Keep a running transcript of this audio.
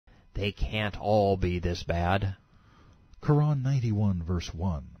They can't all be this bad. Quran 91, verse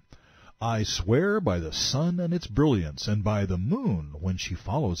 1. I swear by the sun and its brilliance, and by the moon when she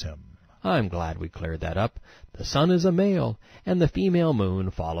follows him. I'm glad we cleared that up. The sun is a male, and the female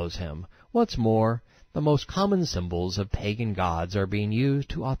moon follows him. What's more, the most common symbols of pagan gods are being used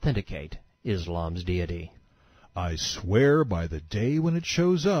to authenticate Islam's deity. I swear by the day when it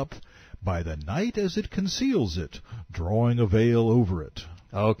shows up, by the night as it conceals it, drawing a veil over it.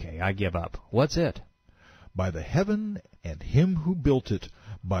 Okay, I give up. What's it? By the heaven and him who built it,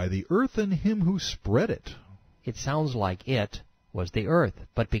 by the earth and him who spread it. It sounds like it was the earth,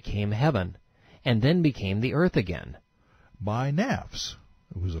 but became heaven, and then became the earth again. By Nafs,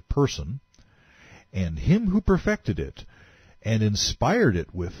 who was a person, and him who perfected it, and inspired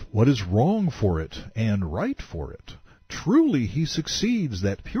it with what is wrong for it and right for it. Truly he succeeds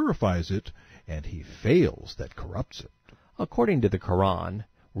that purifies it, and he fails that corrupts it. According to the Quran,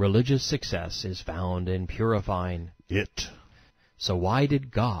 religious success is found in purifying it. So why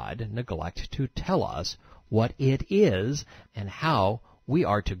did God neglect to tell us what it is and how we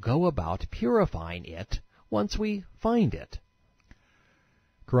are to go about purifying it once we find it?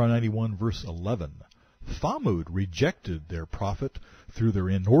 Quran 91, verse 11. Thamud rejected their prophet through their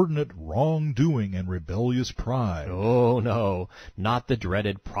inordinate wrongdoing and rebellious pride. Oh, no, not the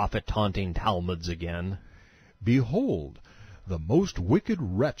dreaded prophet-taunting Talmuds again. Behold, the most wicked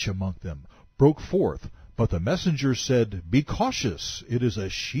wretch among them broke forth, but the messenger said, Be cautious, it is a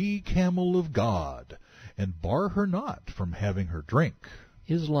she-camel of God, and bar her not from having her drink.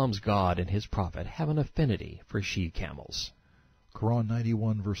 Islam's God and his prophet have an affinity for she-camels. Quran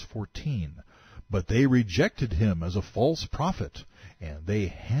 91, verse 14. But they rejected him as a false prophet, and they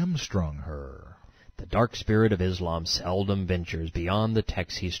hamstrung her. The dark spirit of Islam seldom ventures beyond the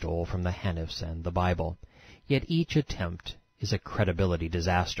texts he stole from the Hanifs and the Bible. Yet each attempt is a credibility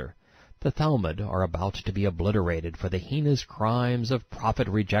disaster. The Talmud are about to be obliterated for the heinous crimes of prophet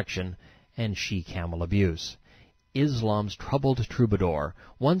rejection and she-camel abuse. Islam's troubled troubadour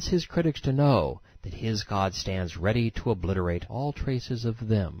wants his critics to know that his God stands ready to obliterate all traces of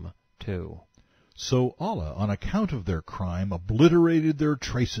them, too. So Allah, on account of their crime, obliterated their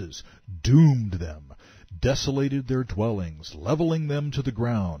traces, doomed them, desolated their dwellings, leveling them to the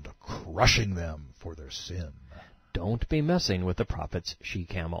ground, crushing them for their sin. Don't be messing with the prophet's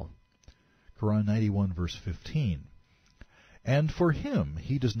she-camel. Quran 91, verse 15. And for him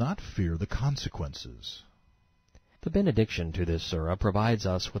he does not fear the consequences. The benediction to this surah provides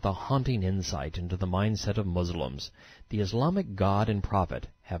us with a haunting insight into the mindset of Muslims. The Islamic God and prophet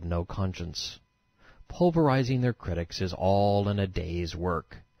have no conscience. Pulverizing their critics is all in a day's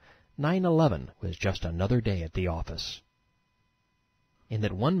work. 9/11 was just another day at the office. In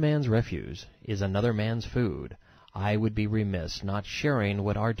that one man's refuse is another man's food, I would be remiss not sharing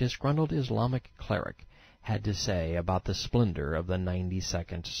what our disgruntled Islamic cleric had to say about the splendor of the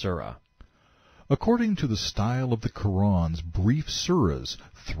 92nd surah. According to the style of the Quran's brief surahs,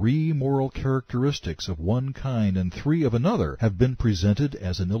 3 moral characteristics of one kind and 3 of another have been presented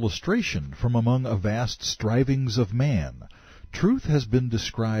as an illustration from among a vast strivings of man. Truth has been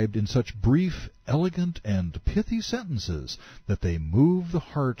described in such brief, elegant, and pithy sentences that they move the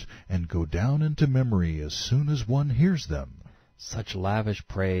heart and go down into memory as soon as one hears them. Such lavish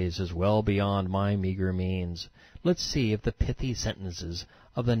praise is well beyond my meager means. Let's see if the pithy sentences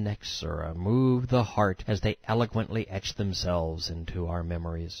of the next surah move the heart as they eloquently etch themselves into our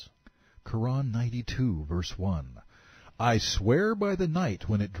memories. Quran 92, verse 1. I swear by the night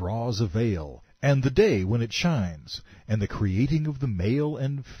when it draws a veil, and the day when it shines, and the creating of the male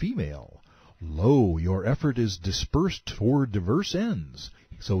and female. Lo, your effort is dispersed toward diverse ends.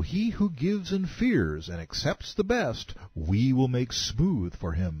 So he who gives and fears and accepts the best, we will make smooth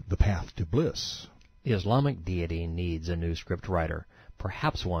for him the path to bliss. The Islamic deity needs a new script writer,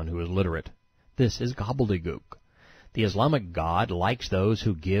 perhaps one who is literate. This is gobbledygook. The Islamic God likes those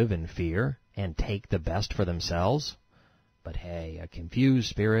who give and fear and take the best for themselves. But hey, a confused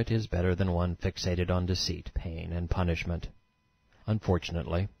spirit is better than one fixated on deceit, pain, and punishment.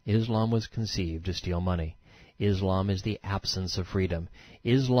 Unfortunately, Islam was conceived to steal money. Islam is the absence of freedom.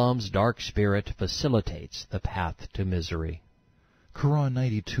 Islam's dark spirit facilitates the path to misery. Quran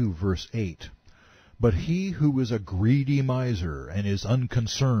 92, verse 8. But he who is a greedy miser and is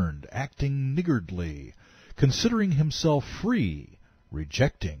unconcerned, acting niggardly, considering himself free,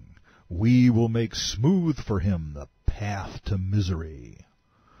 rejecting, we will make smooth for him the path to misery.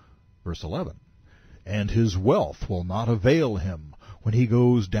 Verse 11. And his wealth will not avail him when he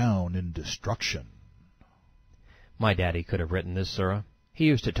goes down in destruction. My daddy could have written this surah. He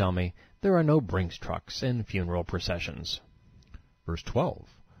used to tell me, there are no Brinks trucks in funeral processions. Verse 12.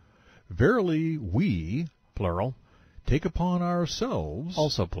 Verily we, plural, take upon ourselves,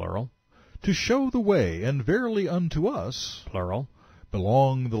 also plural, to show the way, and verily unto us, plural,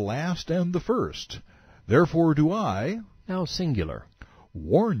 belong the last and the first. Therefore do I, now singular,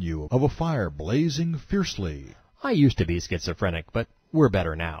 warn you of a fire blazing fiercely. I used to be schizophrenic, but we're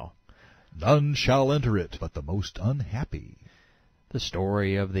better now. None shall enter it but the most unhappy. The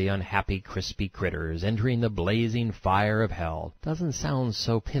story of the unhappy crispy critters entering the blazing fire of hell doesn't sound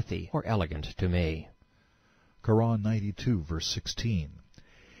so pithy or elegant to me. Quran 92, verse 16.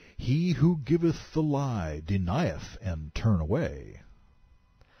 He who giveth the lie denieth and turn away.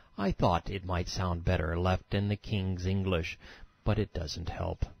 I thought it might sound better left in the King's English, but it doesn't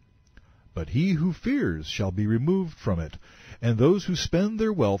help. But he who fears shall be removed from it, and those who spend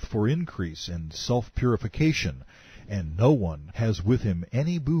their wealth for increase and self-purification, and no one has with him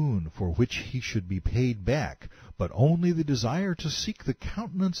any boon for which he should be paid back, but only the desire to seek the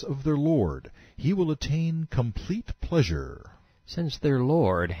countenance of their Lord, he will attain complete pleasure. Since their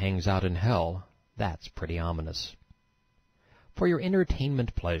Lord hangs out in hell, that's pretty ominous. For your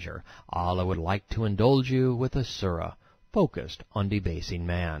entertainment pleasure, Allah would like to indulge you with a surah focused on debasing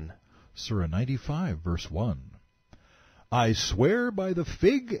man. Surah 95, verse 1. I swear by the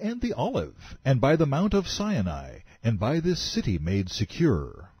fig and the olive, and by the mount of Sinai, and by this city made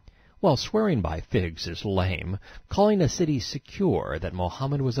secure. While swearing by figs is lame, calling a city secure that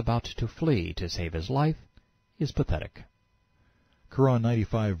Muhammad was about to flee to save his life is pathetic. Quran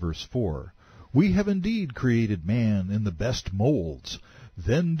 95, verse 4. We have indeed created man in the best molds.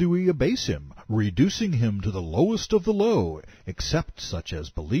 Then do we abase him, reducing him to the lowest of the low, except such as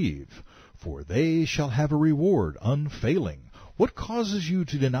believe. For they shall have a reward unfailing. What causes you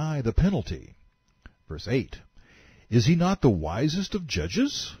to deny the penalty? Verse 8. Is he not the wisest of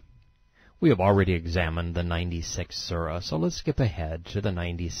judges? We have already examined the 96th surah, so let's skip ahead to the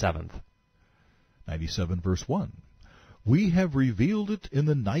 97th. 97, verse 1. We have revealed it in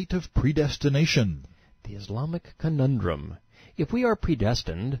the night of predestination. The Islamic conundrum. If we are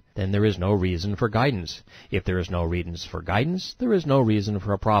predestined, then there is no reason for guidance. If there is no reason for guidance, there is no reason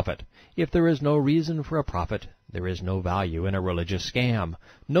for a prophet. If there is no reason for a prophet, there is no value in a religious scam.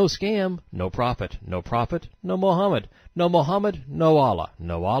 No scam, no prophet. No prophet, no Muhammad. No Muhammad, no Allah.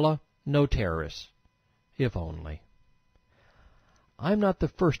 No Allah, no terrorists. If only. I'm not the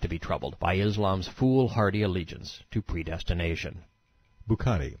first to be troubled by Islam's foolhardy allegiance to predestination.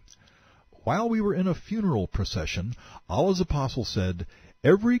 Bukhari. While we were in a funeral procession, Allah's apostle said,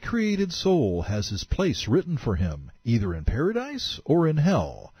 Every created soul has his place written for him, either in paradise or in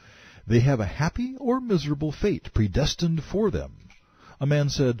hell. They have a happy or miserable fate predestined for them. A man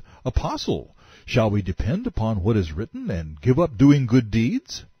said, Apostle, shall we depend upon what is written and give up doing good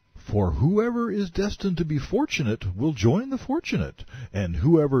deeds? For whoever is destined to be fortunate will join the fortunate, and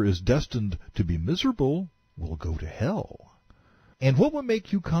whoever is destined to be miserable will go to hell. And what will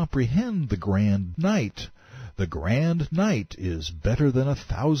make you comprehend the grand night? The grand night is better than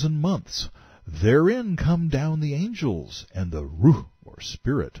 1,000 months. Therein come down the angels and the ruh, or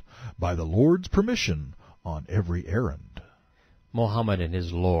spirit, by the Lord's permission, on every errand. Muhammad and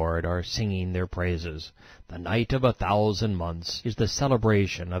his Lord are singing their praises. The night of 1,000 months is the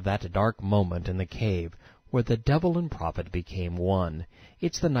celebration of that dark moment in the cave where the devil and prophet became one.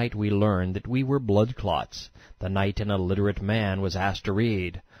 It's the night we learned that we were blood clots, the night an illiterate man was asked to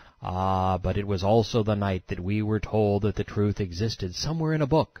read. Ah, but it was also the night that we were told that the truth existed somewhere in a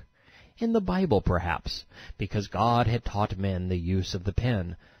book, in the Bible perhaps, because God had taught men the use of the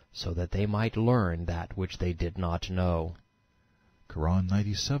pen, so that they might learn that which they did not know. Quran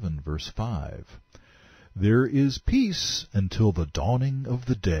 97, verse 5. There is peace until the dawning of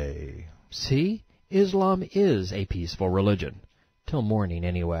the day. See, Islam is a peaceful religion. Till morning,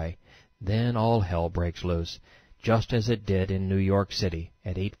 anyway. Then all hell breaks loose, just as it did in New York City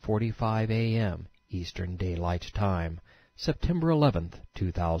at 8:45 a.m. Eastern Daylight Time, September 11th,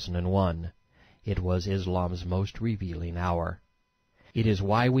 2001. It was Islam's most revealing hour. It is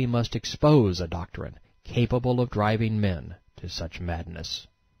why we must expose a doctrine capable of driving men to such madness.